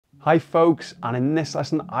Hi folks, and in this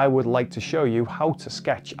lesson I would like to show you how to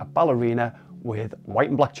sketch a ballerina with white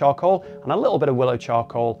and black charcoal and a little bit of willow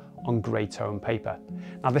charcoal on grey tone paper.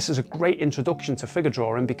 Now this is a great introduction to figure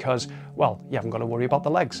drawing because, well, you haven't got to worry about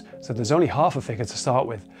the legs, so there's only half a figure to start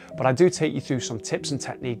with, but I do take you through some tips and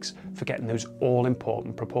techniques for getting those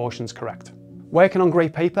all-important proportions correct. Working on grey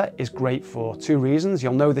paper is great for two reasons.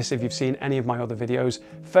 You'll know this if you've seen any of my other videos.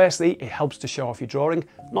 Firstly, it helps to show off your drawing.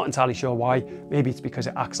 Not entirely sure why. Maybe it's because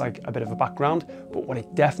it acts like a bit of a background, but what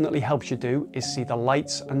it definitely helps you do is see the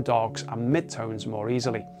lights and darks and midtones more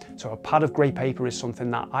easily. So a pad of grey paper is something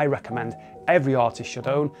that I recommend every artist should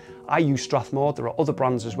own. I use Strathmore, there are other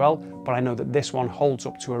brands as well, but I know that this one holds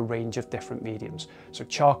up to a range of different mediums. So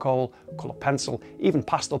charcoal, colour pencil, even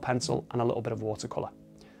pastel pencil, and a little bit of watercolour.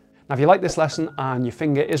 Now, if you like this lesson and your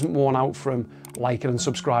finger isn't worn out from liking and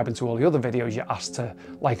subscribing to all the other videos you asked to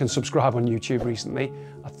like and subscribe on YouTube recently,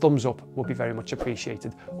 a thumbs up would be very much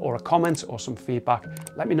appreciated, or a comment or some feedback.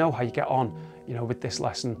 Let me know how you get on, with this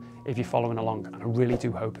lesson if you're following along, and I really do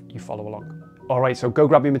hope you follow along. All right, so go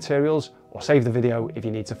grab your materials or save the video if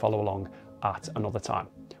you need to follow along at another time.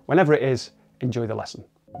 Whenever it is, enjoy the lesson.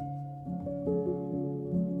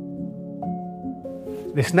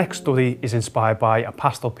 This next study is inspired by a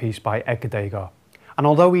pastel piece by Edgar Degas. And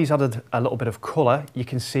although he's added a little bit of colour, you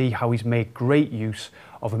can see how he's made great use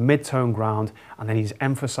of a mid-tone ground, and then he's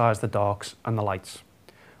emphasised the darks and the lights.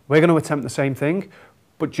 We're going to attempt the same thing,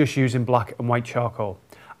 but just using black and white charcoal.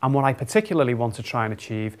 And what I particularly want to try and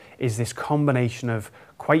achieve is this combination of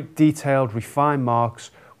quite detailed, refined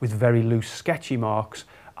marks with very loose, sketchy marks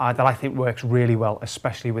that I think works really well,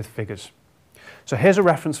 especially with figures. So here's a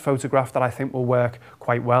reference photograph that I think will work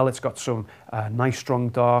quite well. It's got some nice strong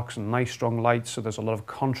darks and nice strong lights, so there's a lot of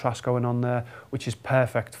contrast going on there, which is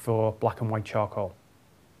perfect for black and white charcoal.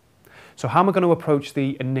 So how am I going to approach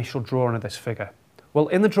the initial drawing of this figure? Well,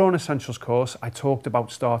 in the Drawing Essentials course, I talked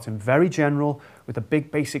about starting very general with the big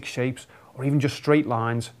basic shapes or even just straight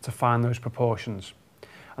lines to find those proportions.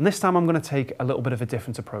 And this time I'm going to take a little bit of a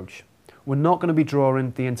different approach. We're not going to be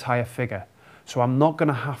drawing the entire figure. So I'm not going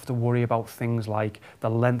to have to worry about things like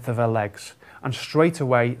the length of her legs. And straight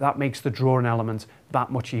away, that makes the drawing element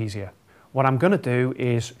that much easier. What I'm going to do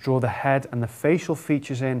is draw the head and the facial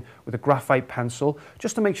features in with a graphite pencil,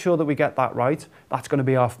 just to make sure that we get that right. That's going to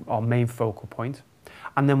be our main focal point.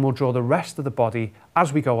 And then we'll draw the rest of the body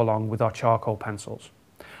as we go along with our charcoal pencils.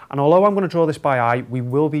 And although I'm going to draw this by eye, we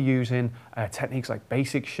will be using techniques like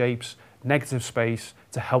basic shapes, negative space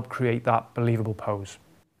to help create that believable pose.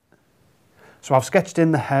 So I've sketched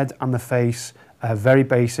in the head and the face, very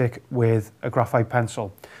basic, with a graphite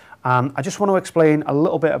pencil. And I just want to explain a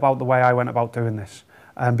little bit about the way I went about doing this,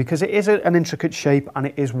 because it is an intricate shape and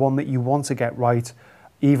it is one that you want to get right,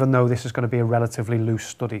 even though this is going to be a relatively loose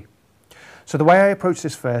study. So the way I approached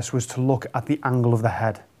this first was to look at the angle of the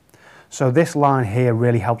head. So this line here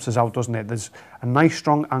really helps us out, doesn't it? There's a nice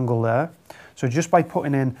strong angle there. So just by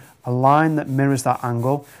putting in a line that mirrors that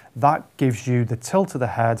angle, that gives you the tilt of the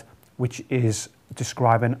head, which is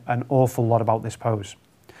describing an awful lot about this pose.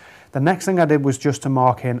 The next thing I did was just to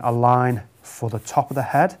mark in a line for the top of the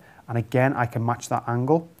head, and again I can match that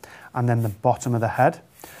angle, and then the bottom of the head.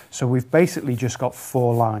 So we've basically just got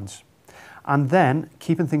 4 lines. And then,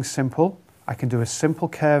 keeping things simple, I can do a simple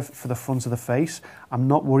curve for the front of the face. I'm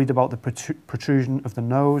not worried about the protrusion of the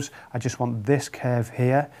nose. I just want this curve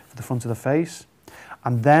here for the front of the face.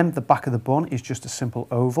 And then the back of the bun is just a simple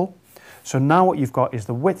oval. So now what you've got is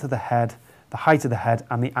the width of the head, the height of the head,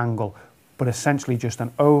 and the angle, but essentially just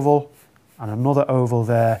an oval and another oval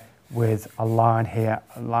there with a line here,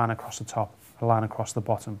 a line across the top, a line across the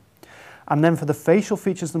bottom. And then for the facial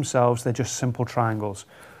features themselves, they're just simple triangles.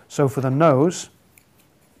 So for the nose,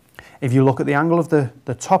 if you look at the angle of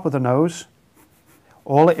the top of the nose,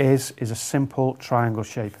 all it is a simple triangle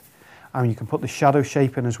shape. And you can put the shadow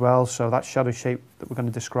shape in as well, so that shadow shape that we're going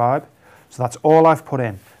to describe. So that's all I've put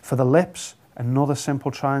in. For the lips, another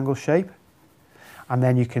simple triangle shape. And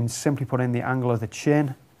then you can simply put in the angle of the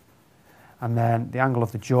chin, and then the angle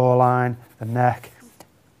of the jawline, the neck.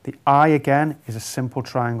 The eye, again, is a simple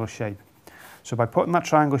triangle shape. So by putting that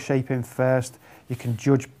triangle shape in first, you can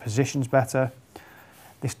judge positions better.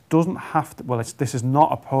 This doesn't have to, well, this is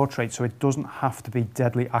not a portrait, so it doesn't have to be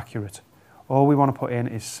deadly accurate. All we want to put in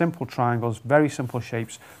is simple triangles, very simple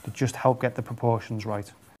shapes that just help get the proportions right.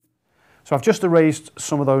 So I've just erased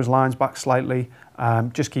some of those lines back slightly,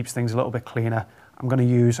 just keeps things a little bit cleaner. I'm going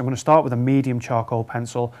to start with a medium charcoal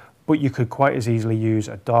pencil, but you could quite as easily use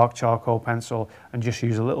a dark charcoal pencil and just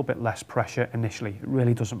use a little bit less pressure initially. It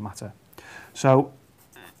really doesn't matter. So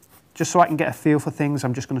just so I can get a feel for things,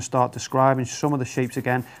 I'm just going to start describing some of the shapes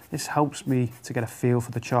again. This helps me to get a feel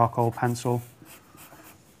for the charcoal pencil.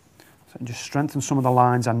 So I can just strengthen some of the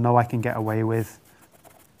lines I know I can get away with.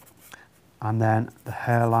 And then the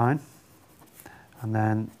hairline. And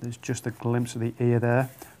then there's just a glimpse of the ear there.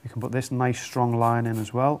 We can put this nice strong line in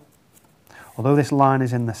as well. Although this line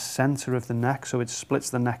is in the centre of the neck, so it splits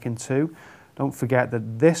the neck in two, don't forget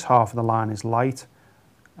that this half of the line is light.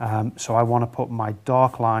 So I want to put my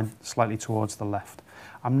dark line slightly towards the left.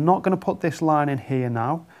 I'm not going to put this line in here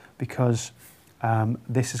now because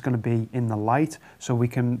this is going to be in the light. So we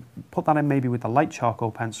can put that in maybe with the light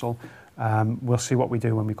charcoal pencil. We'll see what we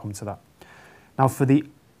do when we come to that. Now for the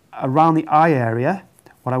around the eye area,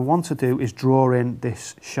 what I want to do is draw in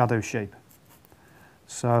this shadow shape.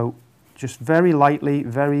 So just very lightly,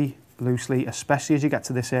 very loosely, especially as you get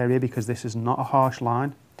to this area because this is not a harsh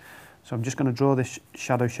line. So I'm just going to draw this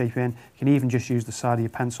shadow shape in. You can even just use the side of your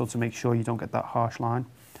pencil to make sure you don't get that harsh line.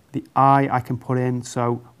 The eye I can put in,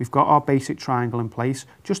 so we've got our basic triangle in place.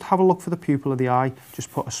 Just have a look for the pupil of the eye.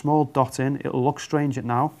 Just put a small dot in. It'll look strange at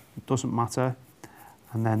now. It doesn't matter.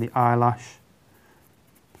 And then the eyelash.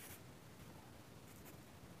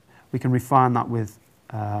 We can refine that with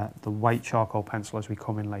the white charcoal pencil as we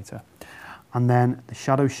come in later. And then the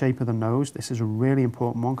shadow shape of the nose. This is a really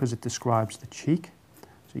important one because it describes the cheek.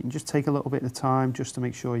 So you can just take a little bit of time just to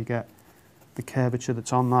make sure you get the curvature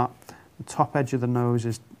that's on that. The top edge of the nose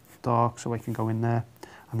is dark, so I can go in there.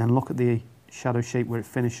 And then look at the shadow shape where it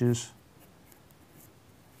finishes.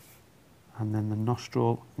 And then the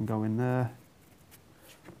nostril can go in there.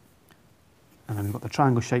 And then we've got the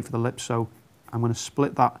triangle shape for the lips, so I'm going to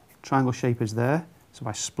split that. Triangle shape is there. So if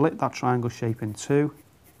I split that triangle shape in two,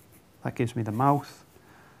 that gives me the mouth.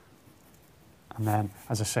 And then,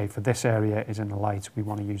 as I say, for this area is in the light, we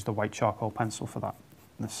want to use the white charcoal pencil for that.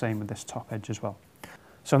 And the same with this top edge as well.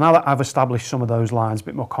 So now that I've established some of those lines a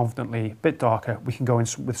bit more confidently, a bit darker, we can go in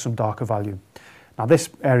with some darker value. Now this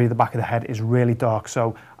area, the back of the head, is really dark,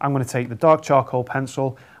 so I'm going to take the dark charcoal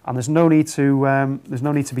pencil, and there's no need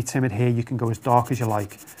to be timid here. You can go as dark as you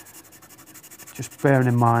like. Just bearing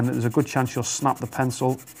in mind that there's a good chance you'll snap the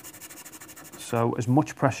pencil, so as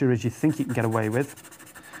much pressure as you think you can get away with.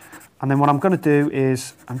 And then what I'm going to do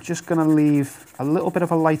is I'm just going to leave a little bit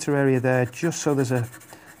of a lighter area there just so there's a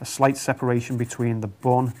slight separation between the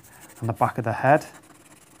bun and the back of the head.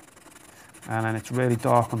 And then it's really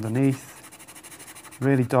dark underneath,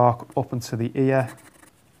 really dark up into the ear.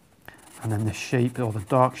 And then the shape, or the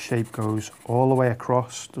dark shape, goes all the way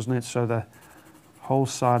across, doesn't it? So the whole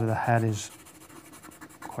side of the head is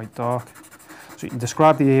quite dark. So you can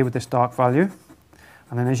describe the ear with this dark value.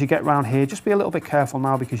 And then as you get around here, just be a little bit careful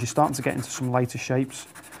now because you're starting to get into some lighter shapes.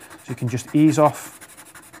 So you can just ease off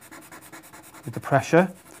with the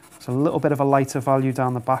pressure. It's a little bit of a lighter value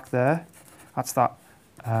down the back there. That's that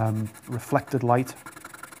reflected light.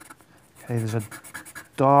 Okay, there's a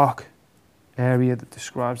dark area that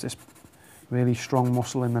describes this really strong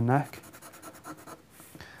muscle in the neck.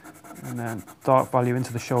 And then dark value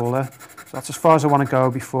into the shoulder. So that's as far as I want to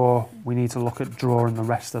go before we need to look at drawing the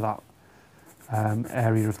rest of that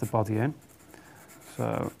area of the body in.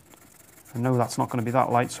 So I know that's not going to be that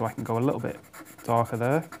light, so I can go a little bit darker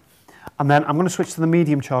there. And then I'm going to switch to the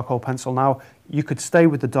medium charcoal pencil now. You could stay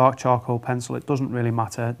with the dark charcoal pencil, it doesn't really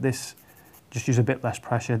matter. This, just use a bit less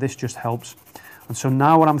pressure, this just helps. And so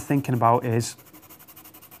now what I'm thinking about is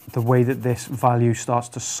the way that this value starts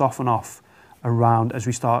to soften off around as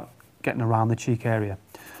we start getting around the cheek area.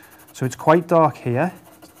 So it's quite dark here,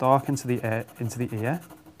 it's dark into the ear.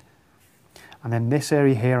 And then this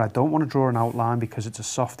area here, I don't want to draw an outline because it's a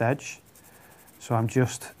soft edge. So I'm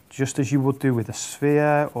just as you would do with a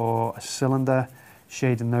sphere or a cylinder,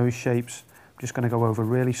 shading those shapes. I'm just going to go over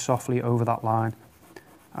really softly over that line.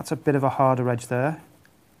 That's a bit of a harder edge there.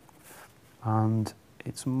 And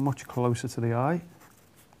it's much closer to the eye.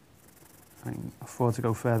 I can afford to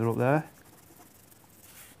go further up there.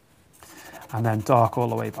 And then dark all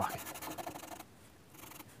the way back.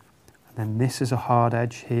 And then this is a hard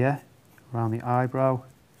edge here, around the eyebrow.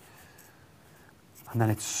 And then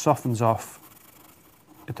it softens off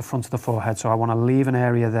at the front of the forehead. So I want to leave an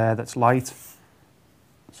area there that's light.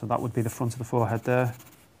 So that would be the front of the forehead there.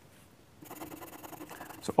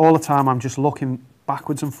 So all the time I'm just looking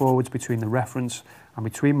backwards and forwards between the reference and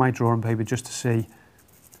between my drawing paper just to see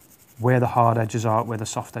where the hard edges are, where the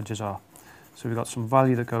soft edges are. So we've got some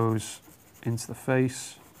value that goes into the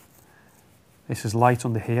face. This is light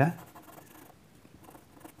under here.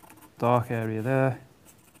 Dark area there.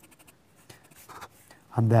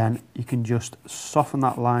 And then you can just soften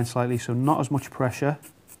that line slightly, so not as much pressure,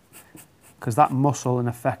 because that muscle in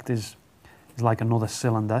effect is like another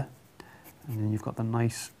cylinder. And then you've got the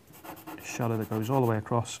nice shadow that goes all the way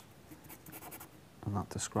across, and that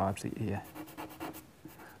describes the ear.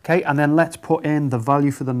 Okay, and then let's put in the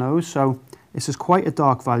value for the nose. So this is quite a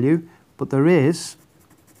dark value, but there is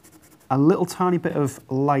a little tiny bit of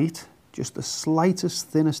light, just the slightest,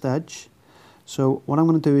 thinnest edge. So what I'm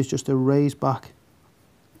going to do is just erase back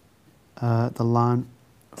the line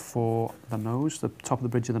for the nose, the top of the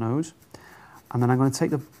bridge of the nose. And then I'm going to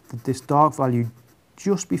take this dark value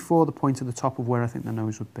just before the point at the top of where I think the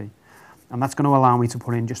nose would be. And that's going to allow me to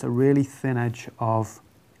put in just a really thin edge of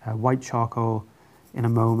white charcoal in a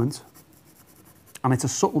moment. And it's a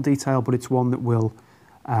subtle detail, but it's one that will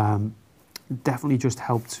definitely just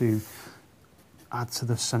help to add to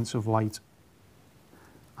the sense of light.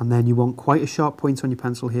 And then you want quite a sharp point on your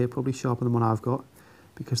pencil here, probably sharper than what I've got,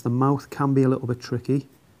 because the mouth can be a little bit tricky.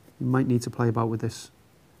 You might need to play about with this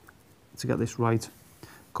to get this right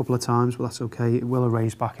a couple of times, but that's okay. It will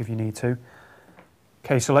erase back if you need to.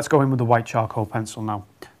 Okay, so let's go in with the white charcoal pencil now.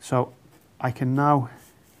 So I can now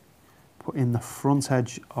put in the front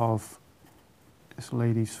edge of this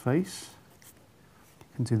lady's face.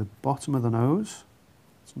 I can do the bottom of the nose.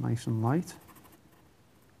 It's nice and light.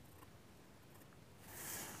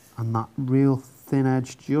 And that real thin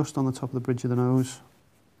edge just on the top of the bridge of the nose.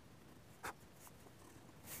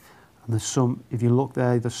 And there's some, if you look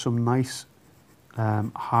there, there's some nice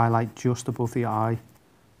highlight just above the eye.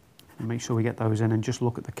 And make sure we get those in, and just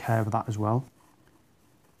look at the curve of that as well.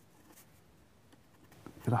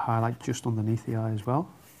 A bit of highlight just underneath the eye as well.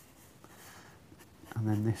 And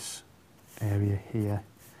then this area here,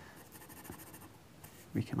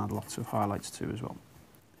 we can add lots of highlights to as well.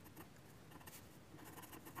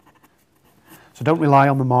 So don't rely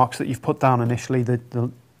on the marks that you've put down initially,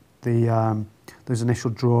 those initial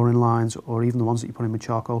drawing lines, or even the ones that you put in with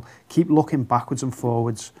charcoal. Keep looking backwards and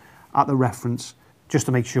forwards at the reference, just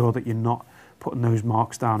to make sure that you're not putting those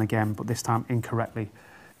marks down again, but this time incorrectly.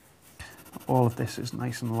 All of this is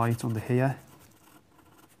nice and light under here.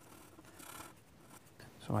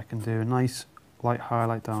 So I can do a nice light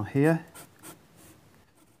highlight down here.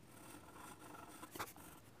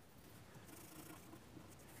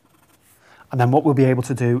 And then what we'll be able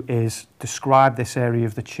to do is describe this area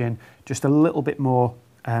of the chin just a little bit more,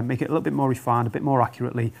 make it a little bit more refined, a bit more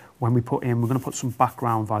accurately when we put in, we're going to put some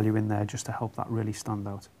background value in there just to help that really stand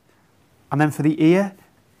out. And then for the ear,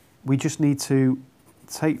 we just need to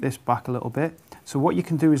take this back a little bit. So what you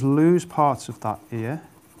can do is lose parts of that ear.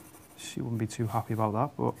 She wouldn't be too happy about that,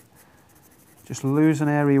 but just lose an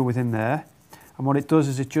area within there. And what it does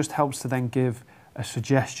is it just helps to then give a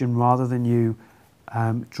suggestion rather than you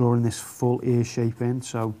drawing this full ear shape in,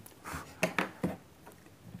 so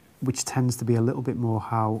which tends to be a little bit more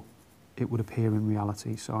how it would appear in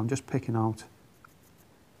reality. So I'm just picking out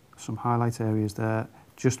some highlight areas there,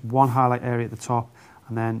 just one highlight area at the top,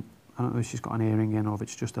 and then I don't know if she's got an earring in or if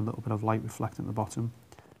it's just a little bit of light reflecting at the bottom.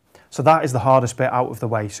 So that is the hardest bit out of the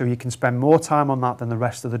way, so you can spend more time on that than the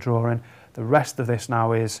rest of the drawing. The rest of this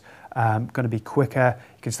now is going to be quicker.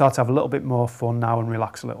 You can start to have a little bit more fun now and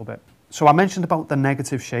relax a little bit. So I mentioned about the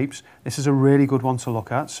negative shapes. This is a really good one to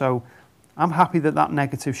look at. So I'm happy that that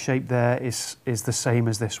negative shape there is the same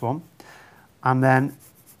as this one. And then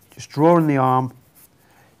just drawing the arm,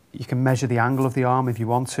 you can measure the angle of the arm if you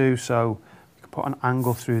want to. So you can put an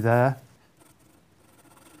angle through there.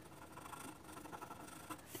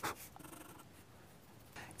 In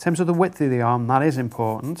terms of the width of the arm, that is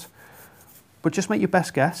important. But just make your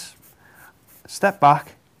best guess. Step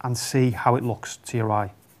back and see how it looks to your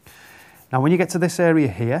eye. Now when you get to this area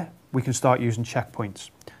here, we can start using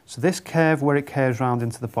checkpoints. So this curve where it curves round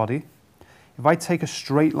into the body, if I take a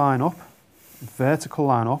straight line up, vertical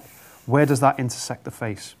line up, where does that intersect the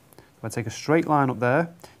face? If I take a straight line up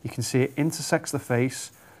there, you can see it intersects the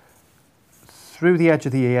face through the edge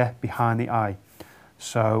of the ear behind the eye.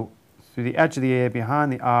 So through the edge of the ear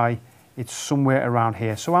behind the eye, it's somewhere around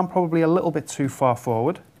here. So I'm probably a little bit too far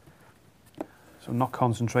forward. So I'm not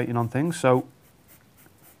concentrating on things. So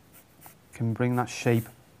can bring that shape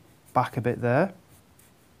back a bit there.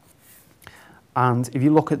 And if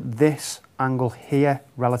you look at this angle here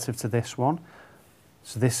relative to this one,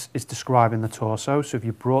 so this is describing the torso. So if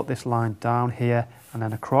you brought this line down here and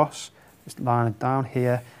then across, this line down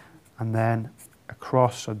here and then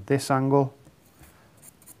across, so this angle,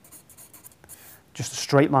 just a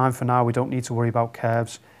straight line for now, we don't need to worry about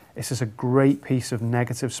curves. This is a great piece of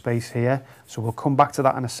negative space here, so we'll come back to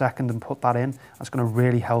that in a second and put that in. That's going to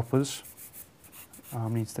really help us.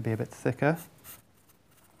 Arm needs to be a bit thicker.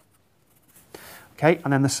 Okay,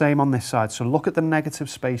 and then the same on this side. So look at the negative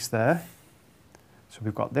space there. So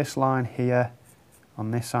we've got this line here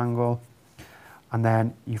on this angle, and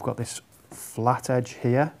then you've got this flat edge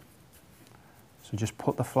here. So just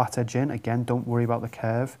put the flat edge in. Again, don't worry about the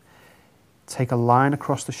curve. Take a line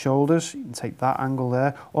across the shoulders. You can take that angle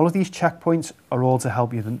there. All of these checkpoints are all to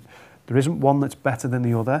help you. There isn't one that's better than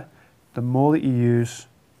the other. The more that you use,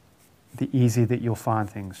 the easier that you'll find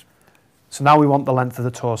things. So now we want the length of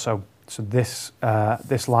the torso. So this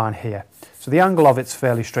line here. So the angle of it's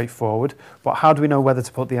fairly straightforward, but how do we know whether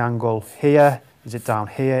to put the angle here? Is it down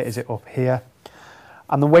here? Is it up here?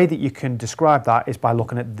 And the way that you can describe that is by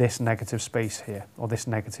looking at this negative space here, or this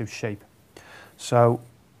negative shape. So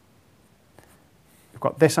we've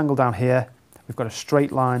got this angle down here, we've got a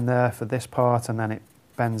straight line there for this part, and then it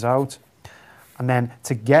bends out. And then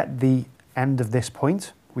to get the end of this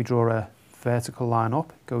point, we draw a vertical line up,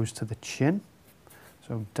 it goes to the chin.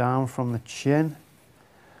 So down from the chin.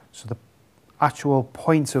 So the actual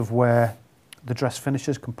point of where the dress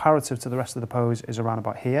finishes comparative to the rest of the pose is around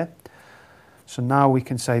about here. So now we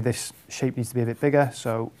can say this shape needs to be a bit bigger,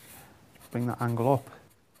 so bring that angle up.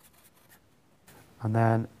 And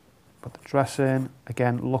then put the dress in,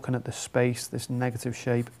 again looking at the space, this negative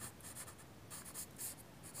shape.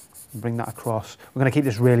 Bring that across. We're going to keep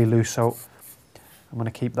this really loose, so I'm going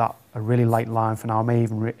to keep that a really light line for now. I may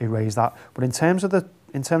even erase that. But in terms of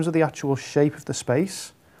the actual shape of the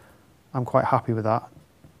space, I'm quite happy with that.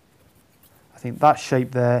 I think that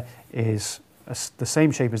shape there is the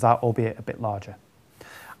same shape as that, albeit a bit larger.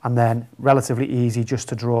 And then relatively easy just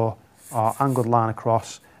to draw our angled line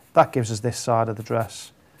across. That gives us this side of the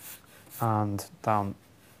dress and down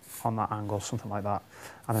on that angle, something like that.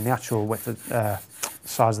 And then the actual width,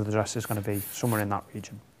 size of the dress is going to be somewhere in that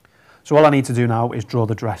region. So all I need to do now is draw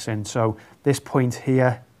the dress in. So this point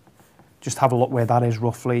here, just have a look where that is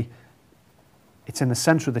roughly. It's in the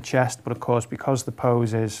centre of the chest, but of course, because the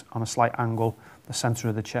pose is on a slight angle, the centre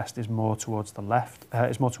of the chest is more towards the left,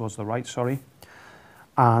 is more towards the right, sorry.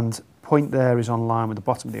 And point there is on line with the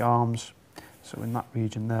bottom of the arms. So in that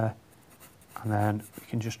region there. And then we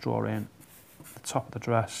can just draw in the top of the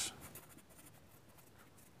dress.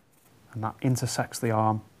 And that intersects the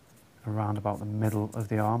arm around about the middle of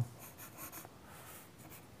the arm.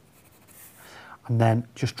 And then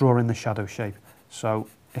just draw in the shadow shape. So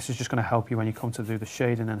this is just going to help you when you come to do the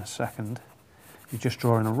shading in a second. You just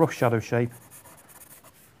draw in a rough shadow shape.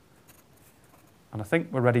 And I think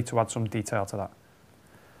we're ready to add some detail to that.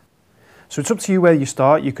 So it's up to you where you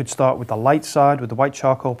start. You could start with the light side, with the white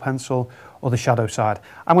charcoal pencil, or the shadow side.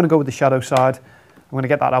 I'm going to go with the shadow side. I'm going to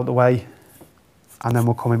get that out of the way, and then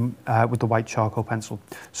we'll come in with the white charcoal pencil.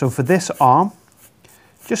 So for this arm,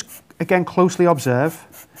 just again closely observe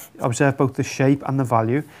both the shape and the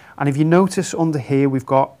value. And if you notice under here, we've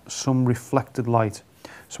got some reflected light.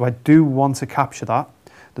 So I do want to capture that.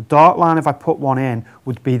 The dark line, if I put one in,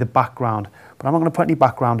 would be the background. But I'm not going to put any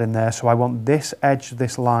background in there, so I want this edge of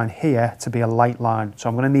this line here to be a light line. So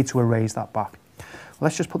I'm going to need to erase that back.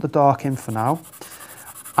 Let's just put the dark in for now.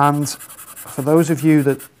 And for those of you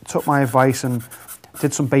that took my advice and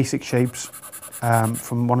did some basic shapes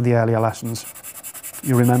from one of the earlier lessons,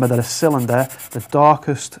 you remember that a cylinder, the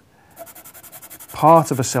darkest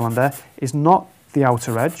part of a cylinder is not the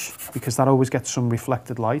outer edge, because that always gets some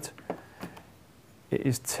reflected light. It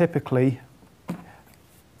is typically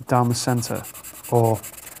down the centre or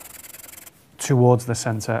towards the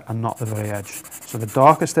centre and not the very edge. So the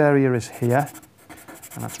darkest area is here,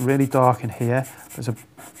 and that's really dark in here. There's a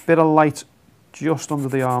bit of light just under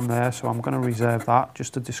the arm there, so I'm going to reserve that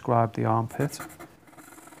just to describe the armpit.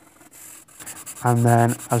 And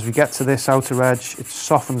then as we get to this outer edge, it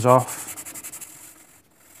softens off.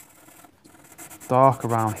 Dark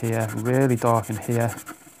around here, really dark in here.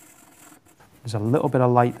 There's a little bit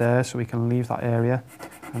of light there, so we can leave that area.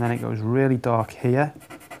 And then it goes really dark here.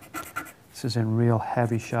 This is in real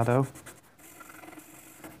heavy shadow.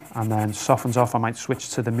 And then softens off. I might switch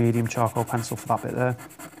to the medium charcoal pencil for that bit there.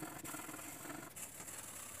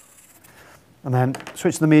 And then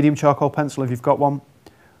switch to the medium charcoal pencil if you've got one,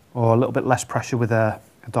 or a little bit less pressure with a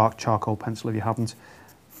dark charcoal pencil if you haven't.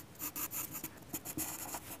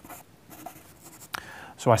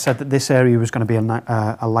 So I said that this area was going to be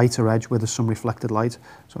a lighter edge with some reflected light.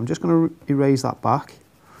 So I'm just going to erase that back.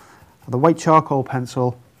 The white charcoal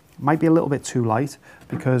pencil might be a little bit too light,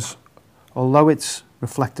 because although it's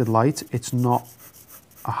reflected light, it's not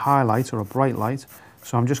a highlight or a bright light.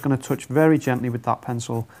 So I'm just going to touch very gently with that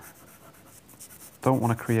pencil. Don't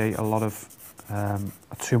want to create a lot of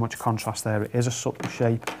too much contrast there. It is a subtle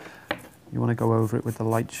shape. You want to go over it with the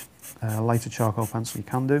lighter charcoal pencil, you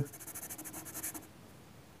can do.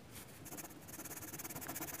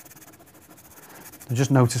 And just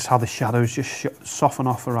notice how the shadows just soften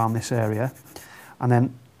off around this area. And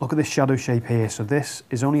then Look at this shadow shape here. So this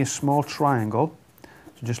is only a small triangle.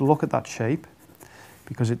 So just look at that shape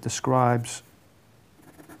because it describes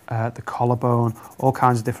the collarbone, all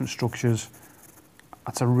kinds of different structures.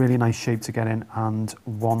 That's a really nice shape to get in, and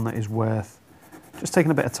one that is worth just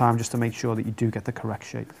taking a bit of time just to make sure that you do get the correct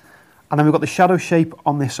shape. And then we've got the shadow shape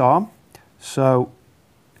on this arm. So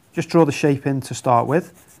just draw the shape in to start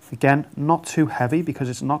with. Again, not too heavy because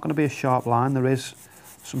it's not going to be a sharp line. There is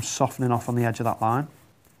some softening off on the edge of that line.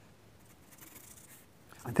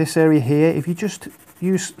 This area here, if you just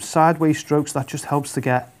use sideways strokes, that just helps to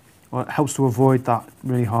get, or it helps to avoid that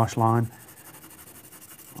really harsh line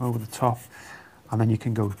over the top. And then you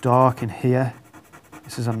can go dark in here.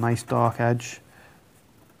 This is a nice dark edge,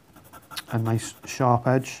 a nice sharp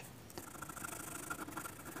edge.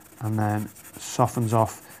 And then softens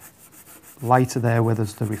off lighter there where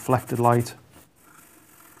there's the reflected light.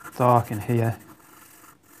 Dark in here.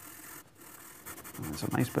 And there's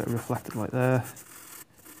a nice bit of reflected light there.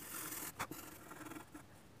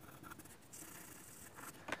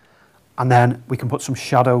 And then we can put some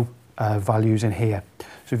shadow values in here.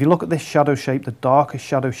 So if you look at this shadow shape, the darkest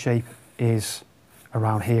shadow shape is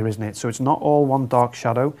around here, isn't it? So it's not all one dark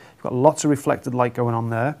shadow. You've got lots of reflected light going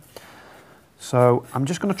on there. So I'm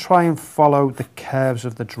just going to try and follow the curves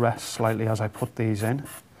of the dress slightly as I put these in.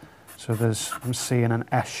 So I'm seeing an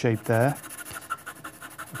S shape there.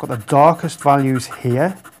 I've got the darkest values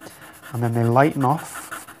here, and then they lighten off.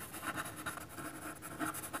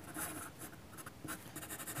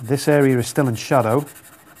 This area is still in shadow,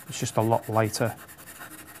 it's just a lot lighter.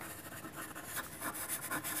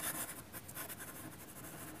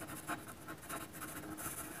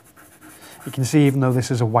 You can see, even though this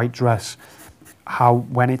is a white dress, how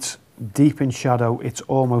when it's deep in shadow, it's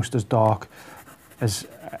almost as dark as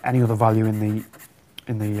any other value in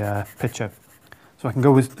the picture. So I can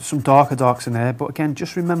go with some darker darks in there, but again,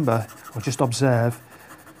 just remember, or just observe,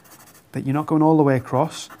 that you're not going all the way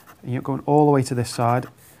across, and you're not going all the way to this side.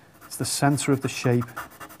 It's the centre of the shape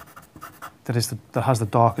that has the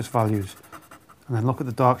darkest values. And then look at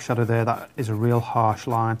the dark shadow there, that is a real harsh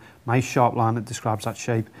line, nice sharp line that describes that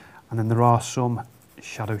shape. And then there are some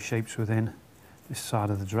shadow shapes within this side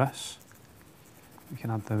of the dress. We can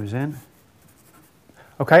add those in.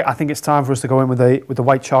 Okay, I think it's time for us to go in with the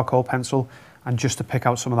white charcoal pencil and just to pick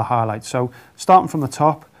out some of the highlights. So starting from the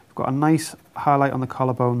top, we've got a nice highlight on the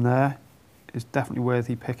collarbone there. It's definitely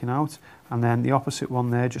worthy picking out. And then the opposite one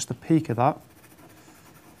there, just a peak of that.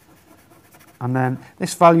 And then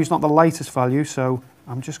this value is not the lightest value, so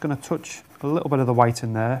I'm just going to touch a little bit of the white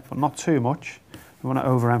in there, but not too much. We want to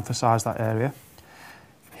overemphasize that area.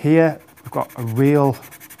 Here we've got a real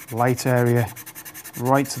light area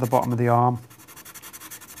right to the bottom of the arm,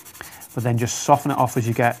 but then just soften it off as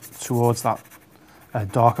you get towards that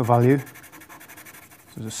darker value.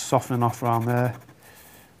 So just softening off around there.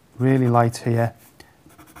 Really light here.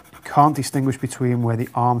 You can't distinguish between where the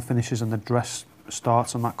arm finishes and the dress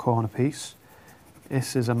starts on that corner piece.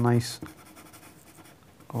 This is a nice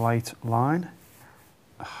light line.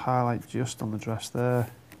 A highlight just on the dress there.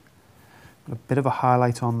 A bit of a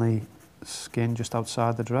highlight on the skin just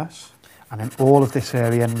outside the dress. And then all of this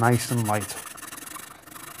area nice and light.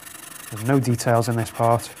 There's no details in this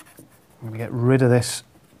part. I'm going to get rid of this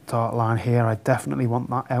dark line here. I definitely want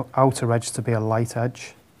that outer edge to be a light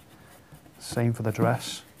edge. Same for the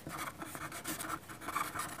dress.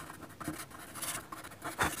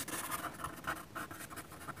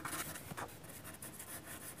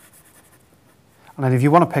 And then if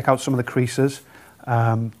you want to pick out some of the creases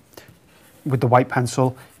with the white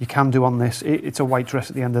pencil, you can do on this. It's a white dress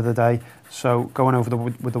at the end of the day, so going over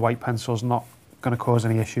with the white pencil is not going to cause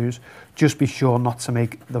any issues. Just be sure not to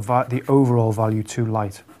make the overall value too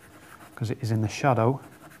light, because it is in the shadow.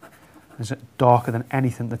 It's darker than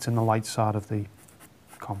anything that's in the light side of the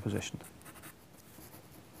composition.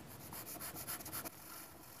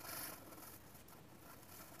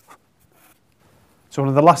 So one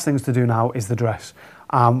of the last things to do now is the dress.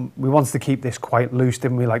 We wanted to keep this quite loose,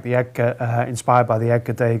 didn't we? Like the Edgar, inspired by the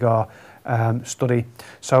Edgar Degas study.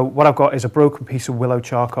 So what I've got is a broken piece of willow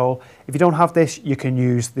charcoal. If you don't have this, you can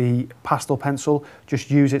use the pastel pencil.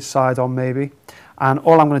 Just use it side on maybe. And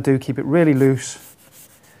all I'm going to do, keep it really loose,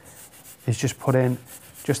 is just put in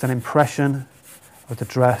just an impression of the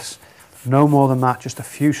dress. No more than that, just a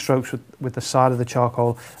few strokes with the side of the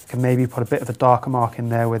charcoal. I can maybe put a bit of a darker mark in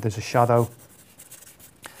there where there's a shadow.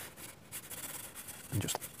 And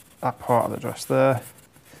just that part of the dress there.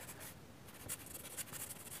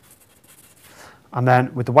 And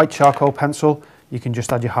then with the white charcoal pencil, you can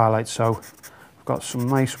just add your highlights. So I've got some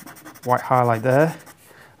nice white highlight there.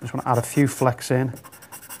 I just want to add a few flecks in,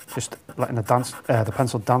 just letting the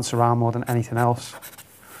pencil dance around more than anything else.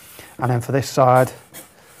 And then for this side,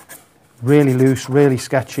 really loose, really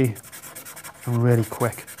sketchy, and really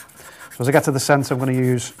quick. So as I get to the centre, I'm going to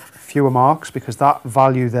use fewer marks because that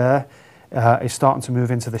value there is starting to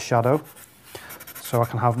move into the shadow. So I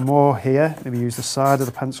can have more here, maybe use the side of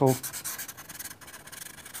the pencil.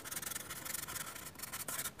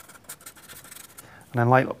 And then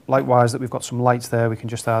likewise that we've got some lights there, we can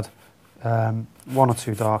just add 1 or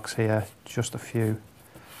 2 darks here, just a few.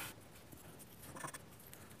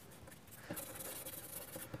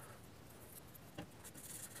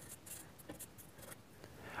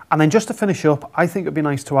 And then just to finish up, I think it'd be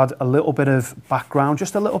nice to add a little bit of background,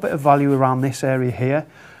 just a little bit of value around this area here.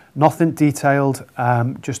 Nothing detailed,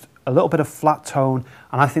 just a little bit of flat tone,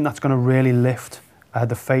 and I think that's going to really lift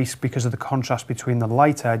the face because of the contrast between the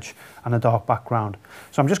light edge and the dark background.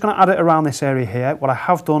 So I'm just going to add it around this area here. What I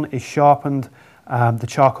have done is sharpened the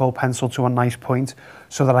charcoal pencil to a nice point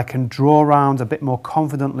so that I can draw around a bit more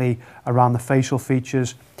confidently around the facial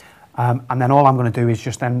features, and then all I'm going to do is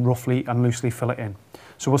just then roughly and loosely fill it in.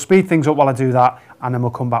 So we'll speed things up while I do that, and then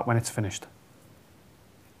we'll come back when it's finished.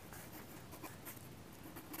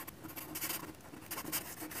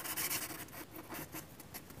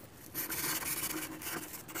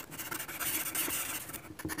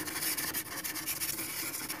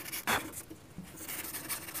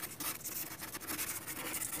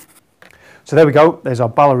 So there we go, there's our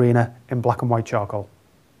ballerina in black and white charcoal.